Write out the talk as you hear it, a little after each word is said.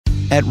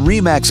At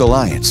REMAX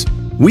Alliance,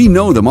 we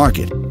know the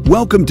market.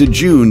 Welcome to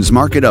June's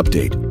Market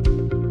Update.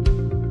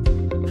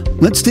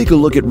 Let's take a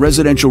look at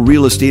residential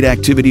real estate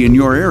activity in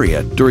your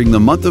area during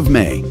the month of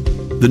May.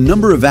 The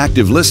number of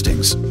active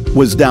listings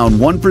was down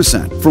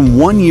 1% from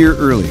 1 year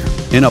earlier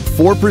and up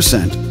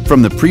 4%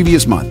 from the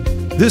previous month.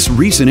 This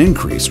recent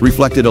increase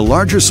reflected a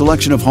larger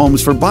selection of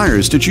homes for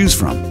buyers to choose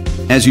from.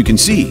 As you can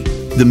see,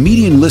 the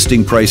median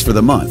listing price for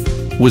the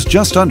month was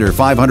just under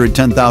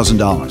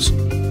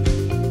 $510,000.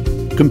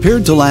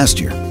 Compared to last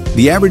year,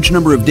 the average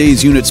number of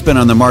days units spent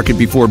on the market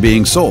before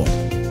being sold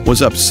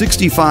was up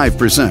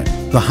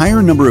 65%. The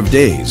higher number of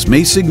days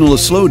may signal a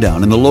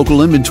slowdown in the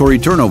local inventory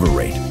turnover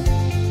rate.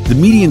 The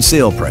median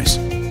sale price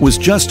was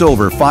just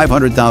over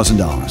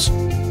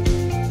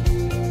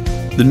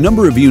 $500,000. The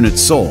number of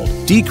units sold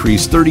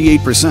decreased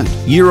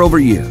 38% year over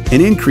year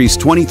and increased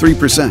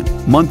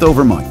 23% month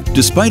over month.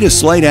 Despite a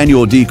slight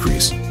annual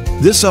decrease,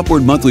 this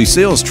upward monthly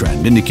sales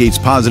trend indicates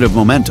positive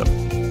momentum.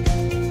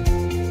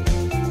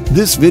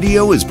 This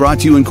video is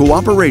brought to you in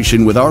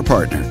cooperation with our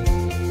partner.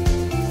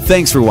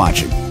 Thanks for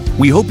watching.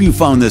 We hope you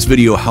found this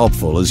video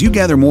helpful as you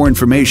gather more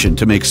information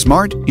to make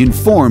smart,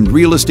 informed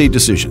real estate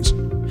decisions.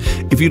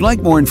 If you'd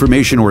like more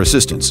information or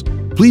assistance,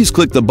 please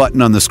click the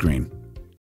button on the screen.